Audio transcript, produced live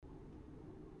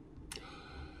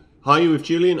Hi, you with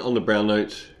Julian on the Brown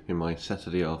Note in my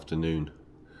Saturday afternoon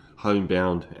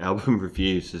homebound album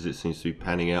reviews, as it seems to be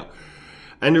panning out,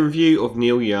 and a review of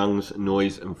Neil Young's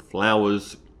Noise and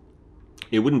Flowers.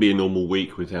 It wouldn't be a normal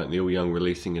week without Neil Young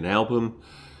releasing an album.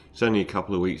 It's only a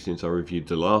couple of weeks since I reviewed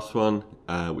the last one,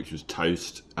 which was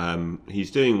Toast.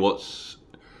 He's doing what's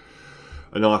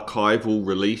an archival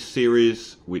release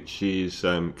series, which is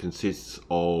consists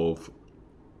of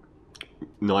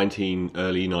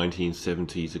early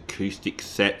 1970s acoustic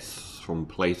sets from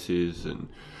places and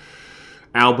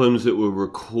albums that were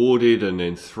recorded and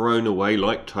then thrown away,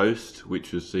 like Toast,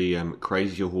 which was the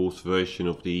Crazy Horse version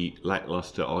of the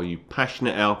lackluster Are You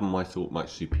Passionate album, I thought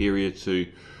much superior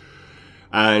to,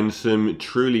 and some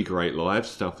truly great live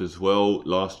stuff as well.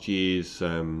 Last year's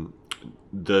the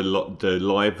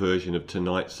live version of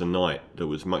Tonight's the Night that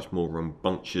was much more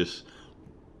rambunctious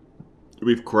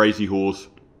with Crazy Horse.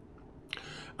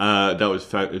 That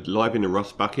was live in the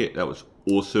Rust bucket. That was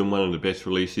awesome, one of the best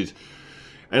releases.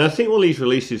 And I think all these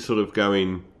releases sort of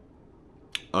going,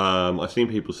 I've seen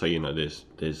people say,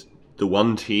 there's the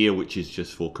one tier which is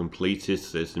just for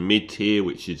completists, there's the mid tier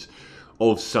which is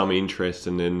of some interest,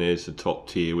 and then there's the top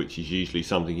tier which is usually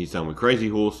something he's done with Crazy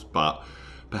Horse, but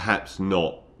perhaps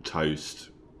not Toast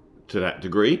to that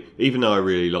degree, even though I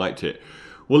really liked it.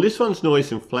 Well, this one's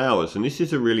Noise and Flowers, and this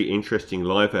is a really interesting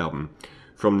live album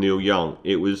from Neil Young.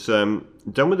 It was done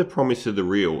with The Promise of the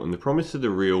Real, and The Promise of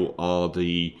the Real are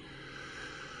the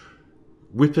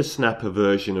whippersnapper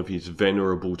version of his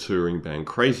venerable touring band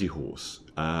Crazy Horse,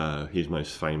 his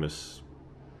most famous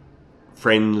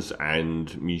friends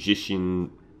and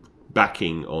musician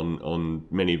backing on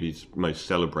many of his most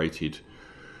celebrated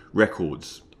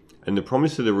records. And The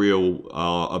Promise of the Real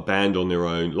are a band on their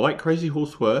own, like Crazy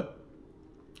Horse were,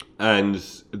 and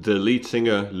the lead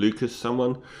singer, Lucas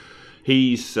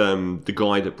he's the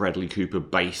guy that Bradley Cooper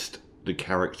based the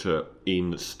character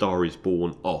in Star is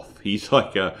Born off. He's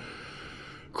like a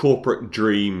corporate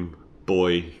dream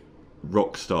boy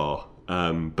rock star.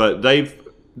 But they've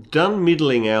done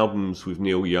middling albums with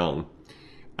Neil Young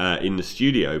in the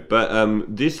studio.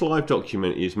 But this live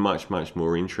document is much, much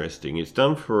more interesting. It's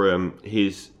done for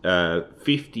his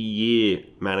 50-year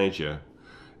manager,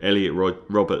 Elliot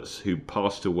Roberts, who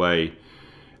passed away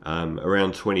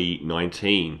around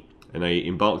 2019. And they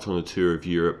embarked on a tour of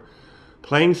Europe,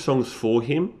 playing songs for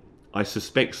him. I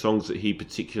suspect songs that he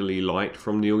particularly liked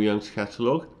from Neil Young's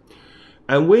catalogue.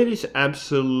 And where this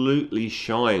absolutely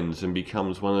shines and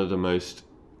becomes one of the most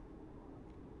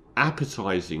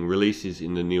appetizing releases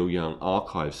in the Neil Young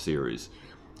Archive series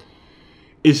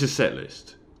is the set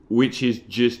list, which is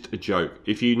just a joke.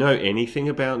 If you know anything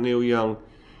about Neil Young,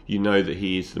 you know that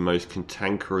he is the most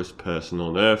cantankerous person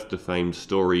on earth. The famed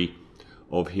story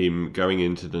of him going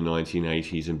into the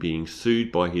 1980s and being sued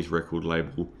by his record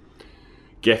label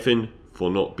Geffen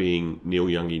for not being Neil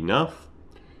Young enough,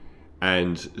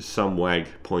 and some wag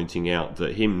pointing out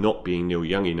that him not being Neil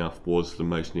Young enough was the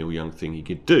most Neil Young thing he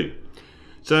could do.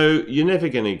 So you're never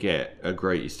going to get a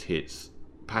greatest hits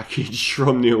package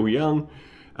from Neil Young.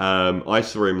 I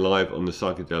saw him live on the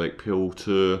Psychedelic Pill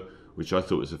tour, which I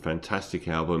thought was a fantastic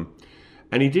album.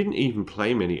 And he didn't even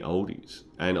play many oldies.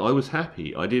 And I was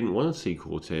happy. I didn't want to see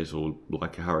Cortez or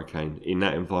Like a Hurricane in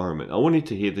that environment. I wanted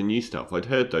to hear the new stuff. I'd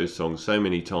heard those songs so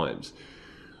many times.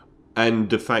 And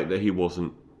the fact that he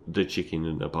wasn't the chicken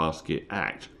in the basket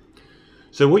act.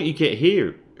 So what you get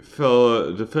here for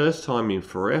the first time in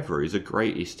forever is a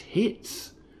greatest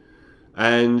hits.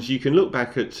 And you can look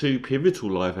back at two pivotal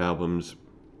live albums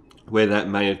where that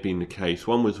may have been the case.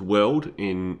 One was Weld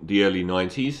in the early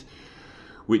 90s,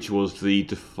 which was the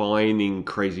defining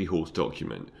Crazy Horse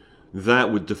document.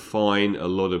 That would define a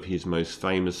lot of his most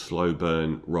famous slow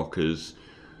burn rockers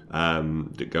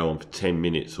that go on for 10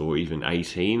 minutes or even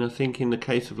 18, I think, in the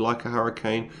case of Like a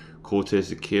Hurricane, Cortez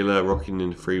the Killer, Rockin' in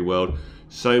the Free World.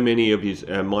 So many of his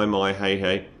My, Hey,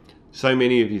 Hey, so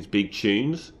many of his big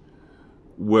tunes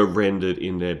were rendered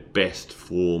in their best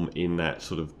form in that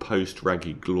sort of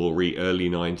post-Ragged Glory, early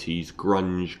 90s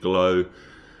grunge glow,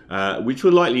 which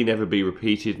will likely never be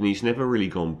repeated, and he's never really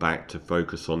gone back to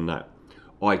focus on that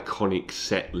iconic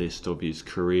set list of his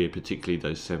career, particularly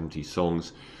those 70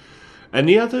 songs. And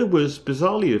the other was,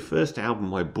 bizarrely, the first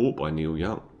album I bought by Neil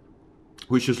Young,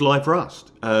 which was Live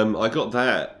Rust. I got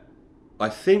that, I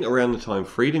think, around the time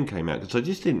Freedom came out, because I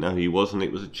just didn't know who he was, and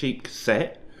it was a cheap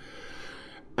cassette.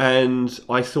 And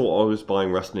I thought I was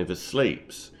buying Rust Never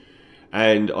Sleeps.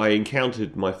 And I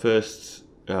encountered my first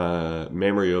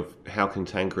memory of how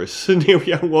cantankerous Neil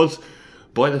Young was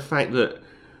by the fact that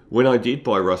when I did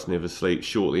buy Rust Never Sleeps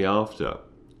shortly after,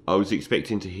 I was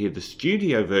expecting to hear the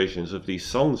studio versions of these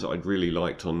songs that I'd really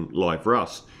liked on Live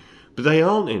Rust, But they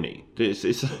aren't any.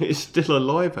 It's still a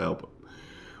live album.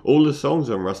 All the songs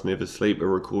on Rust Never Sleep are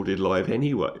recorded live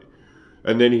anyway.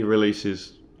 And then he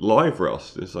releases Live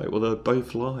Rust. It's like, well, they're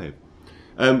both live.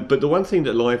 But the one thing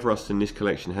that Live Rust and this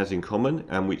collection has in common,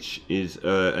 and which is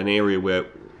an area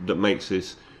that makes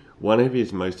this one of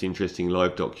his most interesting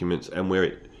live documents, and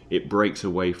where it breaks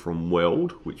away from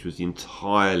Weld, which was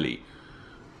entirely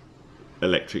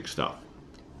electric stuff,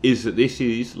 is that this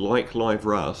is, like Live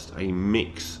Rust, a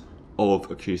mix of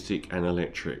acoustic and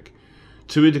electric,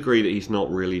 to a degree that he's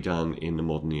not really done in the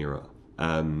modern era.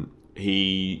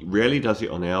 He rarely does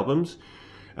it on albums,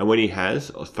 and when he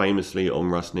has, famously on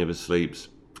Rust Never Sleeps,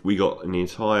 we got an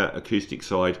entire acoustic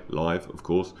side, live of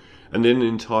course, and then an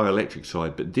entire electric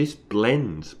side, but this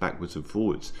blends backwards and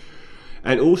forwards.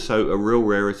 And also, a real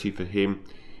rarity for him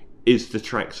is the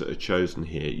tracks that are chosen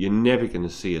here. You're never going to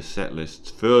see a set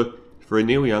list. For a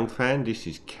Neil Young fan, this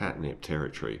is catnip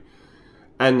territory.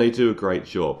 And they do a great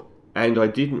job. And I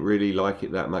didn't really like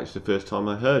it that much the first time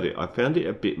I heard it. I found it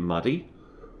a bit muddy.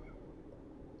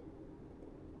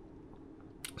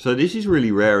 So this is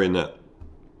really rare in that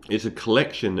it's a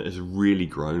collection that has really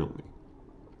grown on me.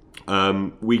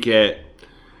 We get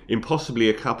possibly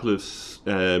a couple of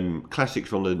classics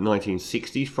from the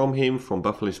 1960s from him. From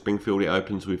Buffalo Springfield, it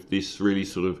opens with this really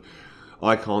sort of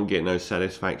I Can't Get No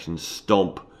Satisfaction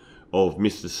stomp of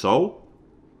Mr. Soul.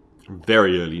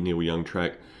 Very early Neil Young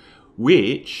track,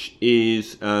 which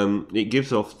is, it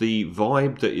gives off the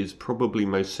vibe that is probably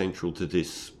most central to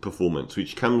this performance,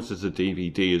 which comes as a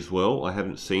DVD as well. I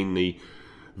haven't seen the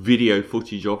video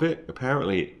footage of it.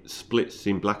 Apparently it splits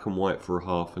in black and white for a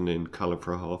half and then colour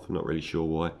for a half. I'm not really sure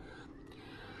why.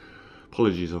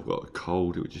 Apologies, I've got a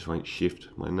cold, it just won't shift.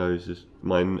 My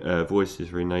voice is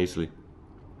very nasally.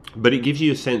 But it gives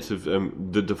you a sense of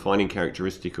the defining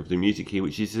characteristic of the music here,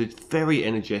 which is it's very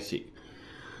energetic.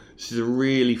 This is a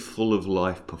really full of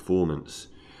life performance.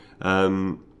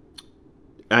 And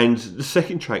the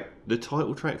second track, the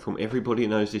title track from Everybody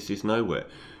Knows This Is Nowhere,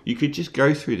 you could just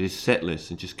go through this set list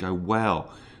and just go,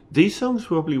 wow, these songs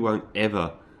probably won't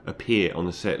ever appear on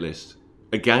the set list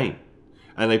again.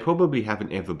 And they probably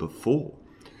haven't ever before.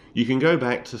 You can go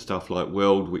back to stuff like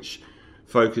Weld, which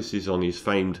focuses on his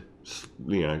famed,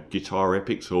 guitar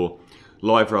epics, or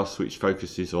Live Rust, which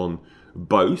focuses on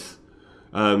both.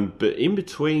 But in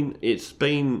between, it's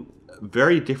been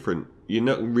very different. You're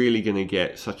not really going to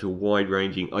get such a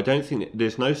wide-ranging... I don't think...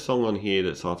 There's no song on here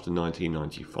that's after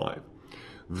 1995.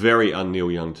 Very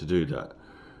un-Neil Young to do that.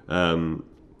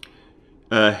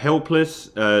 Helpless,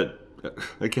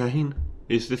 again,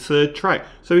 is the third track.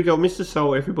 So we got Mr.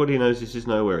 Soul, Everybody Knows This Is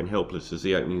Nowhere, and Helpless as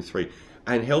the opening three.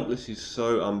 And Helpless is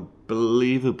so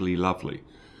unbelievably lovely.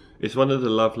 It's one of the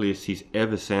loveliest he's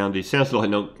ever sounded. It sounds like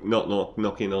not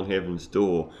knocking on heaven's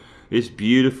door. It's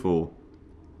beautiful.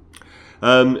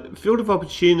 Field of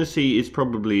Opportunity is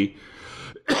probably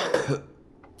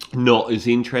not as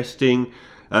interesting.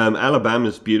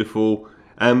 Alabama's beautiful.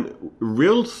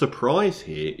 Real surprise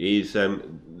here is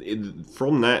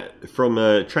from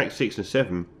track 6 and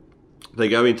 7, they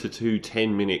go into two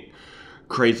 10-minute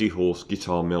Crazy Horse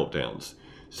guitar meltdowns.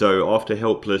 So after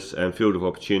Helpless and Field of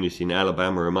Opportunity in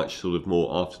Alabama are much sort of more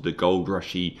after the gold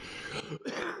rushy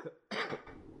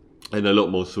and a lot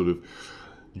more sort of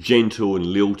gentle and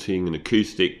lilting and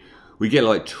acoustic, we get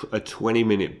like a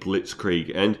 20-minute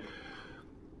blitzkrieg. And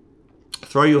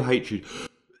Throw Your Hatred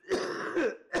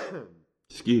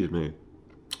excuse me,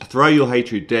 Throw Your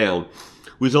Hatred Down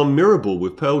was on Mirrorball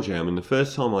with Pearl Jam, and the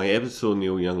first time I ever saw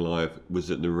Neil Young live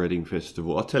was at the Reading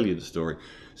Festival. I'll tell you the story.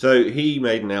 So he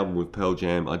made an album with Pearl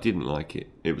Jam. I didn't like it.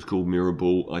 It was called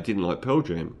Mirrorball. I didn't like Pearl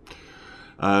Jam.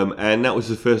 And that was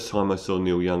the first time I saw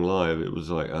Neil Young live. It was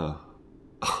like,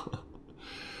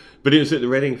 But it was at the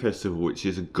Reading Festival, which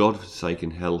is a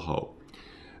godforsaken hellhole,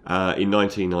 in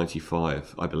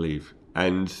 1995, I believe.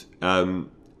 And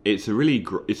it's a really,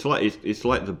 it's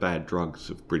like the bad drugs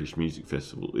of British music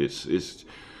festival. It's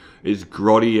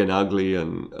grotty and ugly,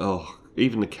 and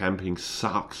even the camping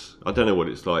sucks. I don't know what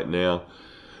it's like now.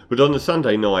 But on the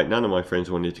Sunday night, none of my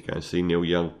friends wanted to go and see Neil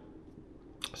Young.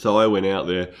 So I went out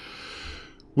there.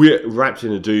 We're wrapped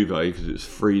in a duvet because it's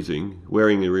freezing,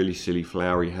 wearing a really silly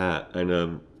flowery hat,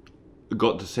 and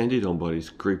got descended on by this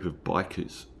group of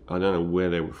bikers. I don't know where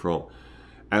they were from.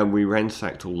 And we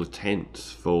ransacked all the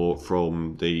tents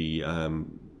from the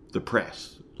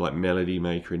press, like Melody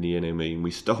Maker and the NME, and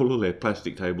we stole all their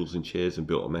plastic tables and chairs and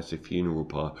built a massive funeral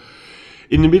pyre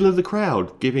in the middle of the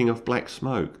crowd, giving off black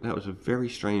smoke. That was a very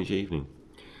strange evening.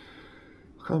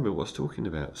 I can't remember what I was talking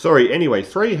about. Sorry, anyway,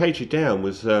 Throw Your Hatred Down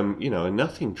was, a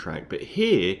nothing track. But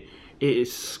here, it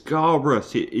is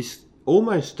scarbrous. It is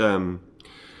almost,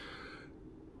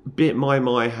 bit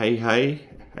my hey hey,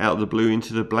 out of the blue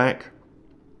into the black.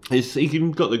 It's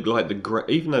even got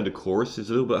even though the chorus is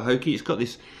a little bit hokey, it's got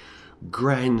this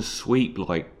grand sweep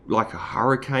like a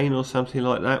hurricane or something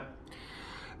like that.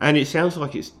 And it sounds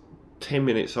like it's 10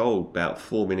 minutes old, about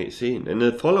 4 minutes in. And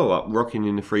the follow-up, Rockin'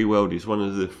 in the Free World, is one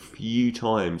of the few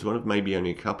times, one of maybe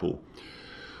only a couple,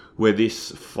 where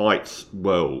this fights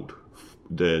World,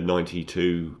 the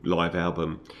 92 live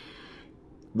album,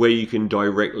 where you can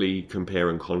directly compare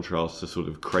and contrast the sort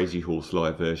of Crazy Horse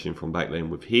live version from back then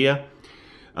with here.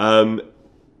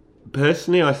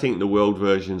 Personally, I think the World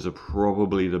versions are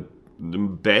probably the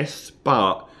best,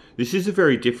 but this is a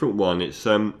very different one.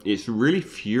 It's really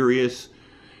furious.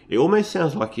 It almost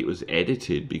sounds like it was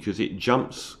edited because it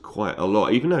jumps quite a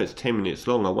lot. Even though it's 10 minutes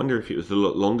long, I wonder if it was a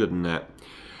lot longer than that.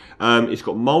 It's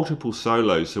got multiple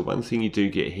solos, so one thing you do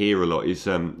get here a lot is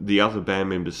the other band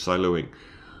members soloing,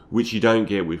 which you don't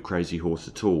get with Crazy Horse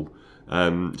at all.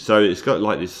 So it's got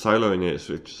like this solo in it,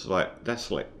 so it's like, that's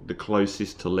like the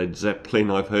closest to Led Zeppelin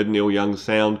I've heard Neil Young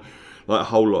sound, like a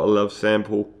Whole Lot of Love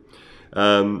sample.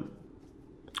 And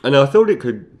I thought it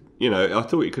could, I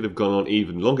thought it could have gone on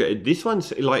even longer. This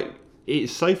one's like,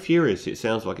 it's so furious, it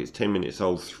sounds like it's 10 minutes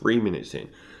old, 3 minutes in.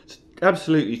 It's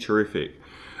absolutely terrific.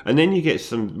 And then you get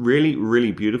some really,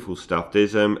 really beautiful stuff.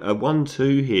 There's a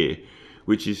 1-2 here,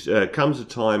 which is Comes a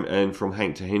Time and From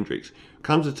Hank to Hendrix.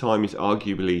 Comes a Time is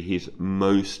arguably his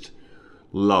most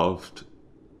loved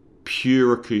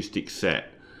pure acoustic set.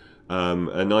 A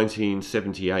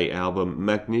 1978 album,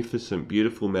 magnificent,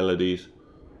 beautiful melodies.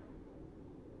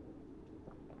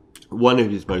 One of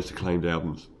his most acclaimed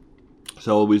albums.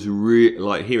 So I was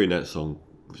like hearing that song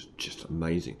was just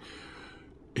amazing.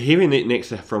 Hearing it next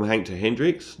to From Hank to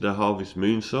Hendrix, the Harvest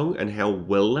Moon song, and how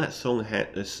well that song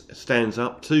stands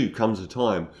up to Comes a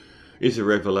Time is a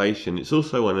revelation. It's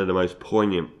also one of the most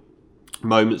poignant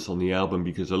moments on the album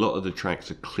because a lot of the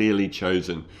tracks are clearly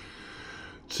chosen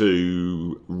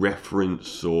to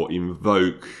reference or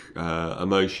invoke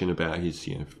emotion about his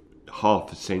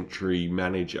half a century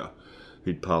manager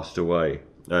who'd passed away.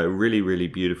 Really, really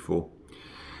beautiful.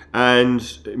 And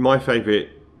my favourite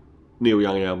Neil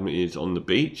Young album is On the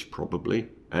Beach, probably.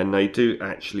 And they do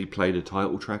actually play the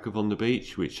title track of On the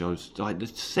Beach, which I was like, the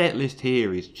set list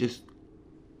here is just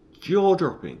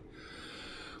jaw-dropping.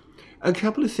 A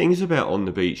couple of things about On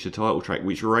the Beach, the title track,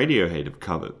 which Radiohead have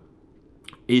covered,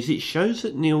 is it shows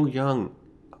that Neil Young,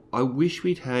 I wish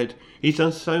he's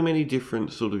done so many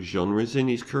different sort of genres in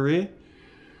his career.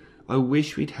 I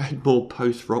wish we'd had more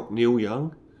post-rock Neil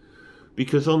Young,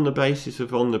 because on the basis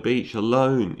of On the Beach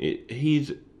alone,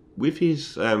 he's with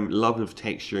his love of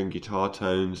texture and guitar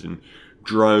tones and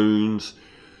drones,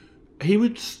 he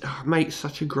would make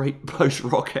such a great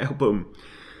post-rock album.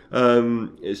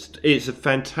 It's a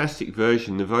fantastic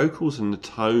version. The vocals and the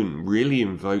tone really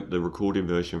invoke the recording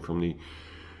version from the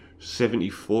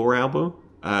 74 album.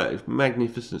 It's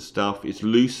magnificent stuff. It's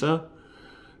looser.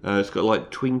 It's got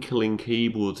like twinkling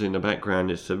keyboards in the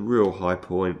background. It's a real high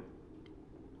point.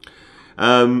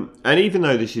 And even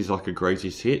though this is like a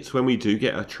greatest hits, when we do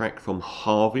get a track from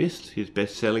Harvest, his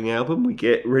best-selling album, we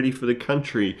get Ready for the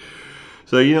Country.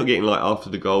 So you're not getting like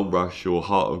After the Gold Rush or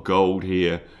Heart of Gold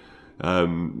here.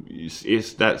 That's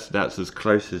as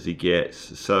close as he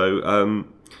gets. So,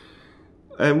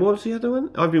 and what was the other one?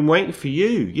 I've Been Waiting for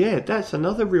You. Yeah, that's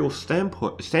another real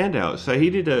standout. So he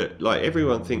did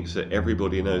everyone thinks that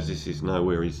Everybody Knows This Is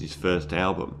Nowhere is his first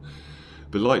album.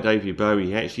 But like David Bowie,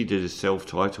 he actually did a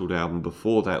self-titled album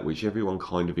before that, which everyone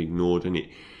kind of ignored, and it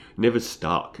never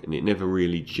stuck, and it never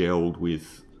really gelled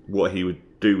with what he would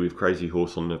do with Crazy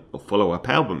Horse on the follow-up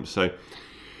album. So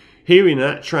hearing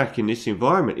that track in this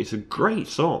environment, it's a great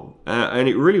song, and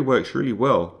it really works really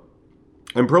well.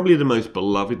 And probably the most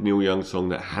beloved Neil Young song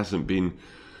that hasn't been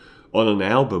on an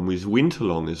album was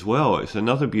Winterlong as well. It's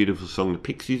another beautiful song. The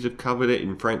Pixies have covered it,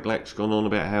 and Frank Black's gone on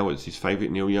about how it's his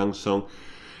favourite Neil Young song.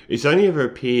 It's only ever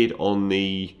appeared on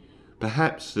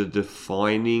perhaps the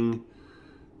defining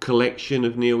collection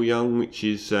of Neil Young, which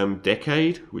is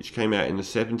Decade, which came out in the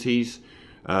 70s.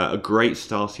 A great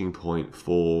starting point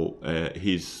for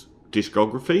his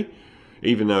discography.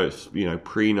 Even though it's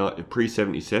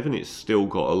pre-77, it's still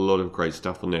got a lot of great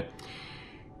stuff on there.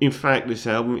 In fact, this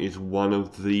album is one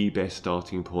of the best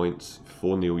starting points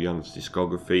for Neil Young's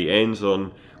discography. It ends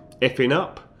on Effing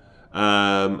Up,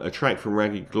 a track from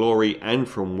Ragged Glory and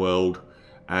from World,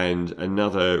 and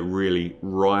another really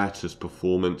riotous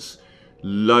performance.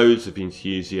 Loads of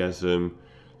enthusiasm,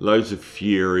 loads of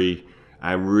fury,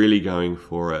 and really going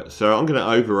for it. So I'm going to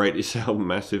overrate this album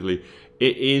massively.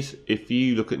 It is, if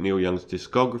you look at Neil Young's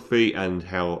discography and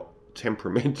how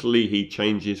temperamentally he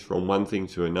changes from one thing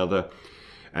to another,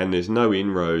 and there's no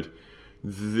inroad.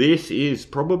 This is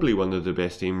probably one of the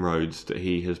best inroads that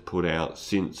he has put out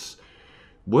since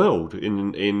Weld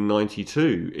in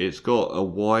 92. It's got a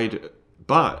wide,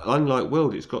 but unlike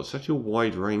Weld, it's got such a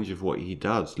wide range of what he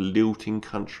does. Lilting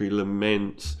country,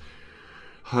 laments,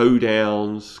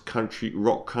 hoedowns, country,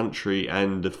 rock country,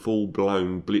 and the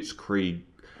full-blown blitzkrieg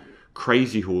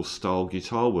crazy horse style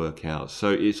guitar workout.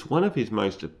 So it's one of his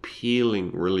most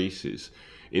appealing releases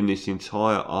in this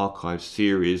entire archive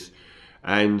series,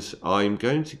 and I'm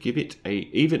going to give it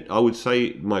I would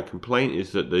say my complaint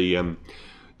is that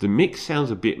the mix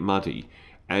sounds a bit muddy,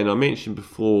 and I mentioned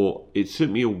before it took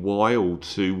me a while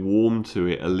to warm to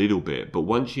it a little bit, but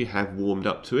once you have warmed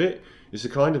up to it, it's the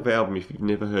kind of album, if you've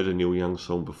never heard a Neil Young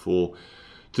song before,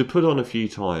 to put on a few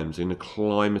times and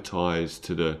acclimatise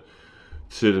to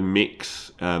the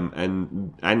mix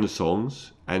and the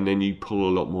songs, and then you pull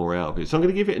a lot more out of it. So I'm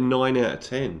going to give it a 9 out of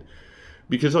 10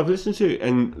 because I've listened to it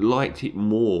and liked it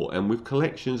more. And with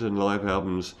collections and live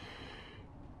albums,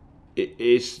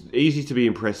 it's easy to be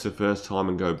impressed the first time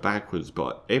and go backwards,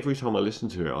 but every time I listen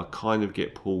to it, I kind of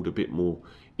get pulled a bit more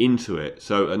into it.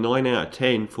 So a 9 out of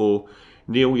 10 for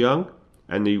Neil Young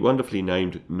and the wonderfully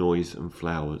named Noise and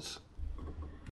Flowers.